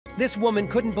This woman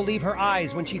couldn't believe her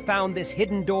eyes when she found this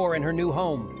hidden door in her new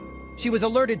home. She was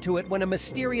alerted to it when a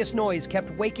mysterious noise kept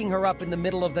waking her up in the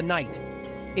middle of the night.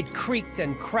 It creaked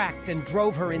and cracked and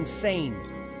drove her insane.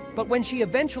 But when she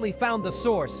eventually found the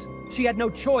source, she had no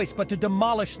choice but to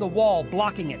demolish the wall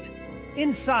blocking it.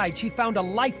 Inside, she found a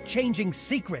life-changing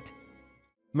secret.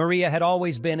 Maria had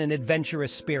always been an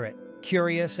adventurous spirit,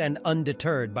 curious and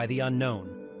undeterred by the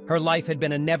unknown. Her life had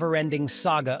been a never-ending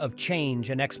saga of change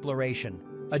and exploration,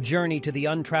 a journey to the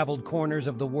untraveled corners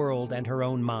of the world and her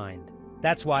own mind.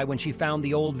 That's why when she found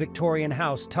the old Victorian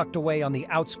house tucked away on the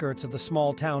outskirts of the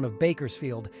small town of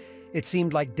Bakersfield, it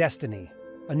seemed like destiny,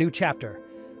 a new chapter,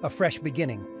 a fresh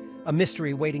beginning, a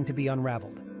mystery waiting to be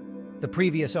unraveled. The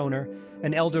previous owner,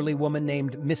 an elderly woman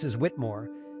named Mrs. Whitmore,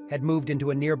 had moved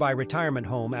into a nearby retirement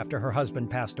home after her husband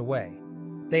passed away.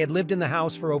 They had lived in the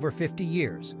house for over 50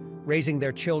 years, raising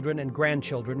their children and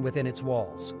grandchildren within its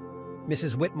walls.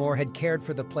 Mrs. Whitmore had cared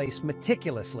for the place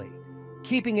meticulously,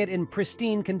 keeping it in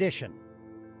pristine condition.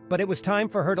 But it was time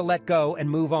for her to let go and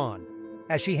move on.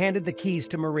 As she handed the keys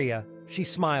to Maria, she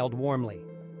smiled warmly.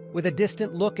 With a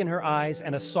distant look in her eyes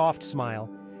and a soft smile,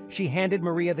 she handed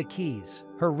Maria the keys,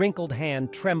 her wrinkled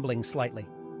hand trembling slightly.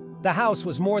 The house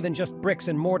was more than just bricks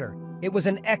and mortar. It was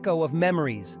an echo of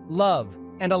memories, love,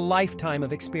 and a lifetime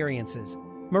of experiences.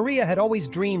 Maria had always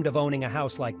dreamed of owning a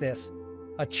house like this,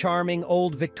 a charming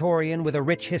old Victorian with a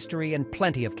rich history and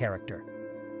plenty of character.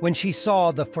 When she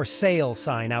saw the "For Sale"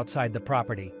 sign outside the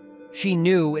property, she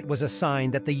knew it was a sign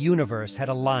that the universe had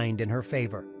aligned in her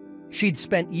favor. She'd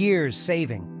spent years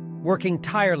saving, working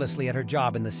tirelessly at her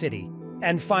job in the city,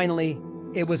 and finally,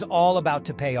 it was all about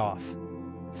to pay off.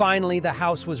 Finally, the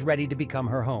house was ready to become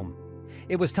her home.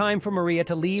 It was time for Maria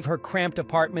to leave her cramped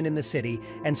apartment in the city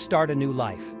and start a new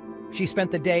life. She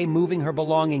spent the day moving her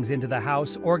belongings into the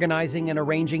house, organizing and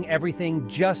arranging everything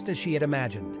just as she had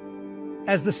imagined.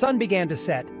 As the sun began to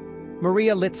set,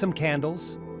 Maria lit some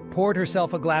candles, poured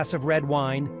herself a glass of red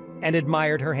wine, and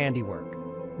admired her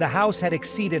handiwork. The house had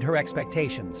exceeded her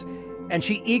expectations, and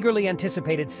she eagerly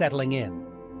anticipated settling in.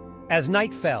 As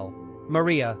night fell,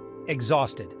 Maria,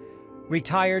 exhausted,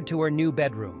 retired to her new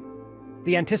bedroom.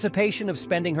 The anticipation of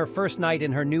spending her first night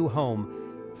in her new home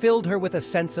filled her with a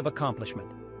sense of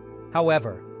accomplishment.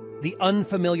 However, the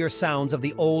unfamiliar sounds of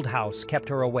the old house kept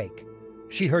her awake.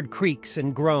 She heard creaks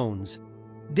and groans,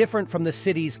 different from the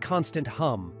city's constant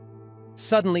hum.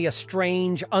 Suddenly, a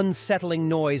strange, unsettling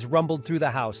noise rumbled through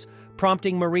the house,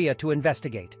 prompting Maria to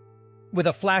investigate. With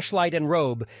a flashlight and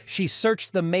robe, she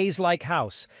searched the maze-like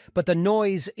house, but the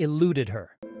noise eluded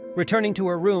her. Returning to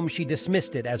her room, she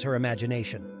dismissed it as her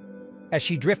imagination. As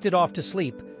she drifted off to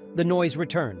sleep, the noise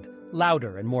returned,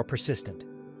 louder and more persistent.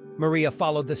 Maria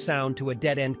followed the sound to a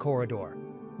dead-end corridor,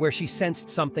 where she sensed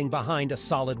something behind a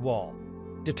solid wall.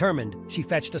 Determined, she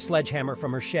fetched a sledgehammer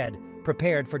from her shed,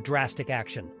 prepared for drastic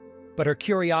action. But her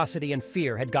curiosity and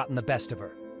fear had gotten the best of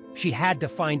her. She had to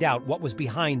find out what was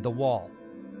behind the wall.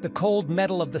 The cold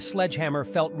metal of the sledgehammer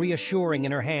felt reassuring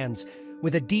in her hands.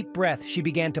 With a deep breath, she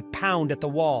began to pound at the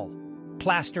wall.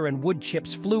 Plaster and wood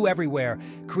chips flew everywhere,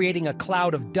 creating a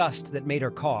cloud of dust that made her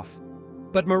cough.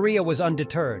 But Maria was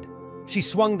undeterred. She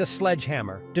swung the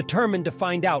sledgehammer, determined to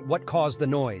find out what caused the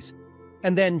noise.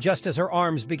 And then, just as her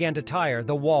arms began to tire,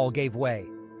 the wall gave way.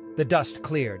 The dust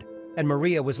cleared, and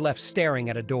Maria was left staring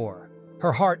at a door.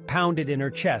 Her heart pounded in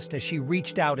her chest as she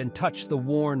reached out and touched the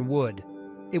worn wood.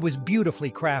 It was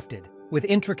beautifully crafted, with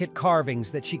intricate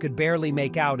carvings that she could barely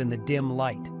make out in the dim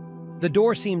light. The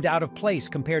door seemed out of place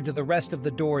compared to the rest of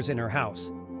the doors in her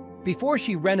house. Before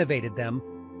she renovated them,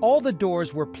 all the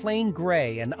doors were plain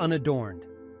gray and unadorned.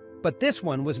 But this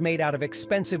one was made out of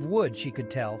expensive wood, she could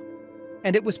tell.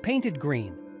 And it was painted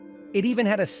green. It even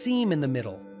had a seam in the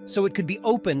middle, so it could be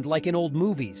opened like in old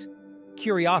movies.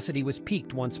 Curiosity was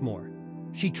piqued once more.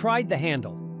 She tried the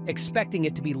handle, expecting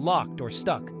it to be locked or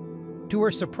stuck. To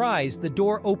her surprise, the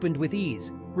door opened with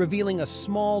ease, revealing a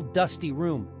small, dusty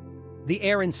room. The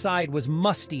air inside was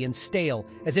musty and stale,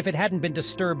 as if it hadn't been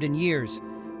disturbed in years.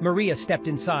 Maria stepped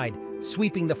inside,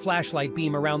 sweeping the flashlight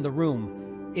beam around the room.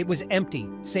 It was empty,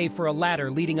 save for a ladder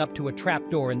leading up to a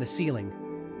trapdoor in the ceiling.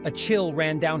 A chill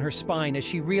ran down her spine as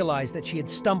she realized that she had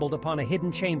stumbled upon a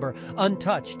hidden chamber,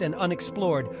 untouched and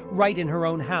unexplored, right in her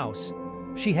own house.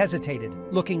 She hesitated,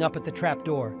 looking up at the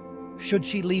trapdoor. Should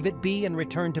she leave it be and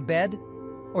return to bed?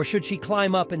 Or should she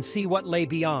climb up and see what lay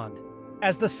beyond?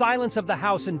 As the silence of the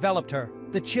house enveloped her,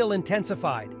 the chill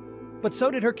intensified. But so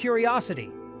did her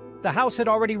curiosity. The house had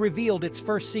already revealed its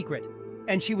first secret,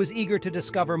 and she was eager to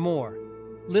discover more.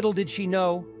 Little did she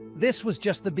know, this was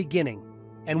just the beginning,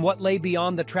 and what lay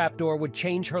beyond the trapdoor would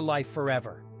change her life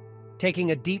forever. Taking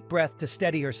a deep breath to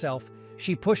steady herself,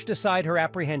 She pushed aside her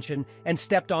apprehension and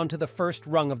stepped onto the first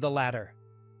rung of the ladder.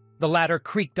 The ladder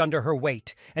creaked under her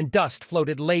weight, and dust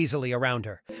floated lazily around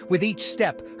her. With each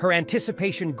step, her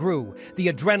anticipation grew, the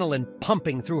adrenaline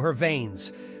pumping through her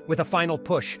veins. With a final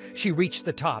push, she reached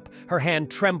the top, her hand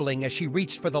trembling as she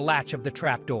reached for the latch of the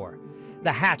trapdoor.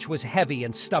 The hatch was heavy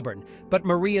and stubborn, but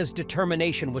Maria's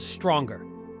determination was stronger.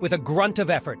 With a grunt of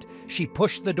effort, she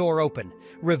pushed the door open,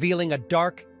 revealing a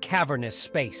dark, cavernous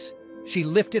space. She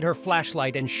lifted her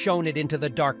flashlight and shone it into the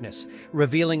darkness,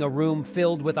 revealing a room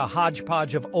filled with a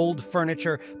hodgepodge of old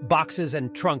furniture, boxes,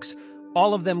 and trunks,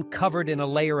 all of them covered in a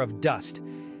layer of dust.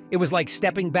 It was like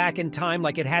stepping back in time,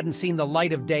 like it hadn't seen the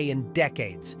light of day in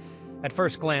decades. At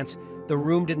first glance, the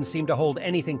room didn't seem to hold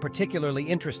anything particularly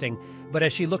interesting, but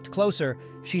as she looked closer,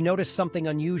 she noticed something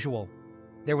unusual.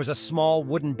 There was a small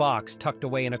wooden box tucked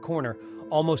away in a corner,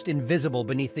 almost invisible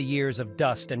beneath the years of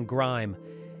dust and grime.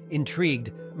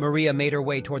 Intrigued, Maria made her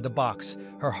way toward the box,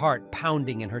 her heart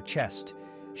pounding in her chest.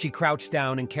 She crouched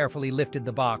down and carefully lifted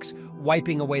the box,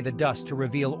 wiping away the dust to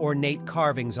reveal ornate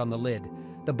carvings on the lid.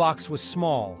 The box was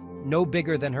small, no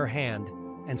bigger than her hand,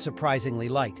 and surprisingly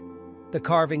light. The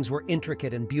carvings were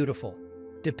intricate and beautiful,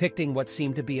 depicting what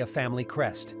seemed to be a family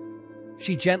crest.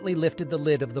 She gently lifted the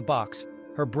lid of the box,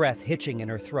 her breath hitching in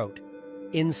her throat.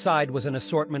 Inside was an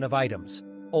assortment of items: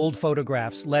 old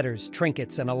photographs, letters,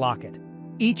 trinkets, and a locket.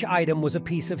 Each item was a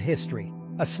piece of history,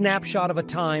 a snapshot of a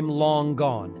time long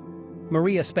gone.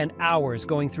 Maria spent hours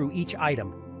going through each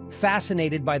item,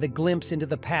 fascinated by the glimpse into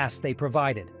the past they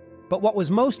provided. But what was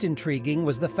most intriguing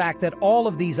was the fact that all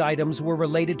of these items were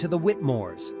related to the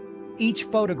Whitmores. Each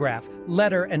photograph,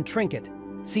 letter, and trinket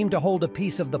seemed to hold a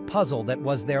piece of the puzzle that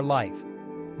was their life.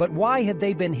 But why had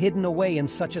they been hidden away in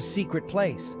such a secret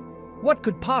place? What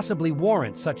could possibly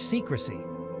warrant such secrecy?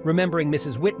 Remembering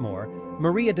Mrs. Whitmore,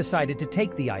 Maria decided to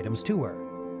take the items to her.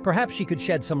 Perhaps she could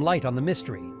shed some light on the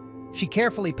mystery. She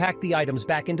carefully packed the items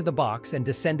back into the box and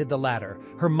descended the ladder,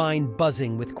 her mind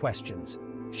buzzing with questions.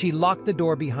 She locked the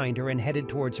door behind her and headed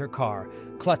towards her car,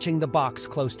 clutching the box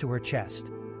close to her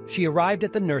chest. She arrived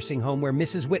at the nursing home where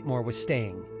Mrs. Whitmore was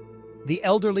staying. The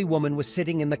elderly woman was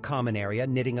sitting in the common area,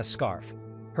 knitting a scarf.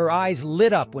 Her eyes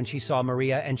lit up when she saw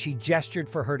Maria, and she gestured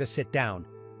for her to sit down.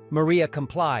 Maria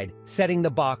complied, setting the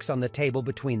box on the table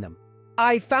between them.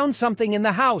 "I found something in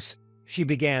the house," she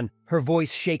began, her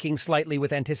voice shaking slightly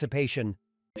with anticipation.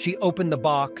 She opened the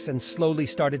box and slowly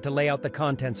started to lay out the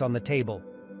contents on the table.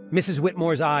 Mrs.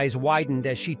 Whitmore's eyes widened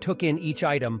as she took in each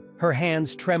item, her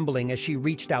hands trembling as she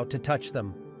reached out to touch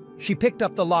them. She picked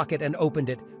up the locket and opened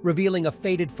it, revealing a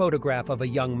faded photograph of a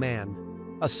young man.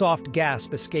 A soft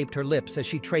gasp escaped her lips as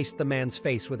she traced the man's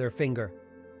face with her finger.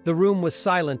 The room was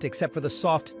silent except for the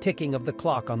soft ticking of the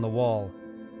clock on the wall.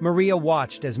 Maria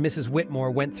watched as Mrs. Whitmore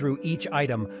went through each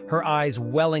item, her eyes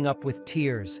welling up with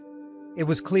tears. It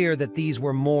was clear that these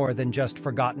were more than just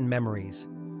forgotten memories.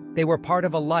 They were part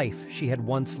of a life she had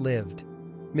once lived.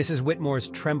 Mrs. Whitmore's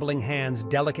trembling hands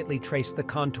delicately traced the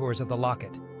contours of the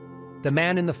locket. The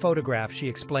man in the photograph, she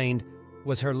explained,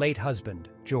 was her late husband,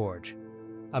 George.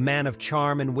 A man of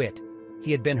charm and wit,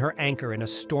 he had been her anchor in a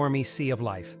stormy sea of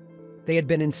life. They had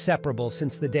been inseparable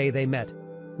since the day they met,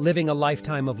 living a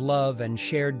lifetime of love and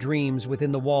shared dreams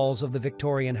within the walls of the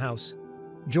Victorian house.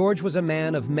 George was a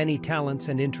man of many talents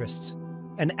and interests.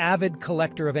 An avid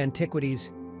collector of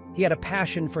antiquities, he had a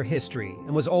passion for history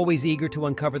and was always eager to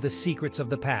uncover the secrets of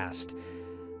the past.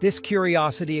 This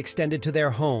curiosity extended to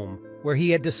their home, where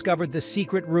he had discovered the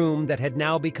secret room that had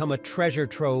now become a treasure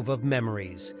trove of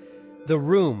memories. The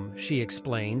room, she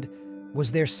explained,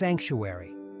 was their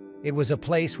sanctuary. It was a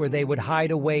place where they would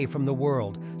hide away from the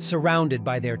world, surrounded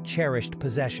by their cherished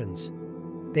possessions.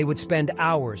 They would spend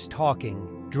hours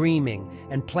talking, dreaming,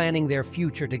 and planning their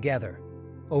future together.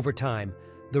 Over time,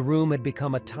 the room had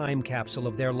become a time capsule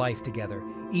of their life together,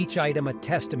 each item a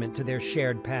testament to their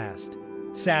shared past.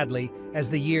 Sadly, as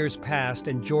the years passed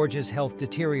and George's health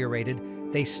deteriorated,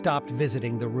 they stopped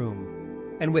visiting the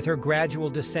room. And with her gradual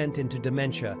descent into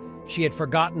dementia, she had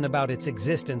forgotten about its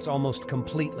existence almost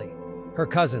completely. Her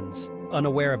cousins,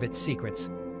 unaware of its secrets,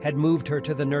 had moved her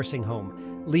to the nursing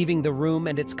home, leaving the room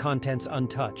and its contents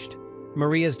untouched.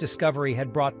 Maria's discovery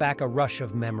had brought back a rush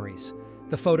of memories.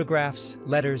 The photographs,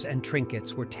 letters, and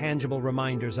trinkets were tangible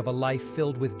reminders of a life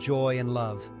filled with joy and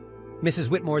love. Mrs.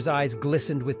 Whitmore's eyes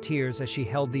glistened with tears as she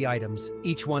held the items,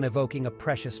 each one evoking a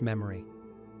precious memory.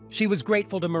 She was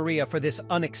grateful to Maria for this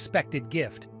unexpected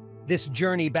gift, this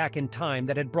journey back in time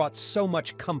that had brought so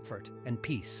much comfort and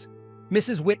peace.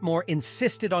 Mrs. Whitmore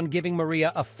insisted on giving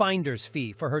Maria a finder's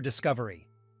fee for her discovery.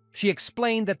 She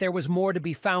explained that there was more to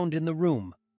be found in the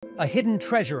room, a hidden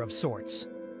treasure of sorts.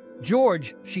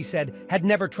 George, she said, had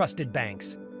never trusted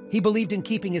banks. He believed in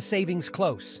keeping his savings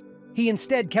close. He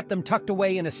instead kept them tucked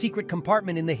away in a secret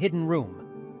compartment in the hidden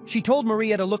room. She told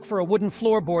Maria to look for a wooden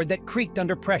floorboard that creaked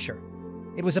under pressure.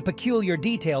 It was a peculiar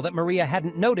detail that Maria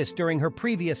hadn't noticed during her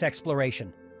previous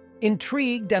exploration.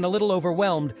 Intrigued and a little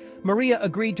overwhelmed, Maria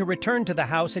agreed to return to the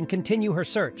house and continue her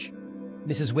search.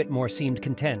 Mrs. Whitmore seemed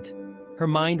content. Her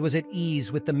mind was at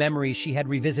ease with the memories she had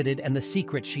revisited and the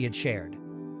secrets she had shared.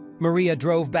 Maria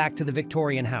drove back to the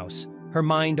Victorian house, her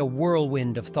mind a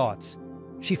whirlwind of thoughts.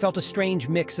 She felt a strange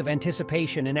mix of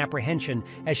anticipation and apprehension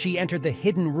as she entered the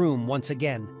hidden room once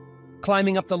again.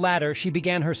 Climbing up the ladder, she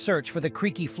began her search for the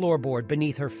creaky floorboard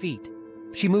beneath her feet.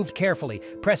 She moved carefully,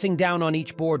 pressing down on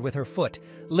each board with her foot,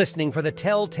 listening for the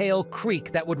telltale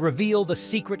creak that would reveal the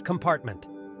secret compartment.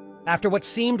 After what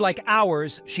seemed like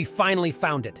hours, she finally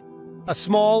found it. A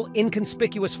small,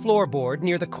 inconspicuous floorboard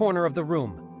near the corner of the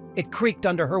room. It creaked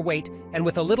under her weight, and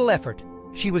with a little effort,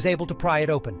 she was able to pry it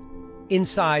open.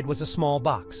 Inside was a small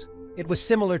box. It was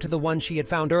similar to the one she had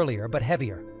found earlier, but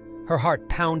heavier. Her heart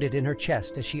pounded in her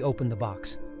chest as she opened the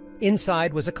box.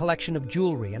 Inside was a collection of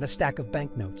jewelry and a stack of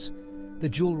banknotes. The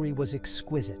jewelry was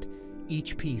exquisite,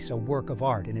 each piece a work of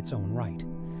art in its own right.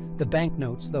 The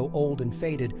banknotes, though old and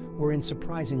faded, were in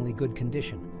surprisingly good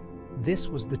condition. This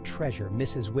was the treasure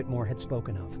Mrs. Whitmore had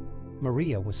spoken of.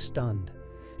 Maria was stunned.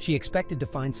 She expected to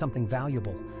find something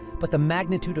valuable, but the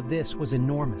magnitude of this was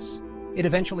enormous. It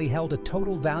eventually held a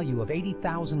total value of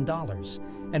 $80,000,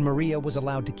 and Maria was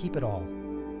allowed to keep it all.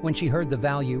 When she heard the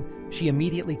value, she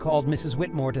immediately called Mrs.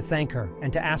 Whitmore to thank her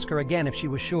and to ask her again if she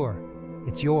was sure.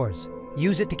 "It's yours.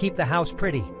 Use it to keep the house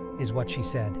pretty," is what she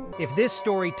said. If this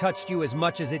story touched you as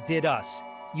much as it did us,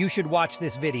 you should watch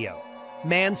this video.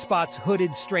 Man spots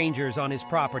hooded strangers on his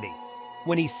property.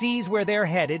 When he sees where they're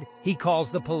headed, he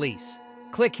calls the police.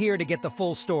 Click here to get the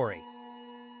full story.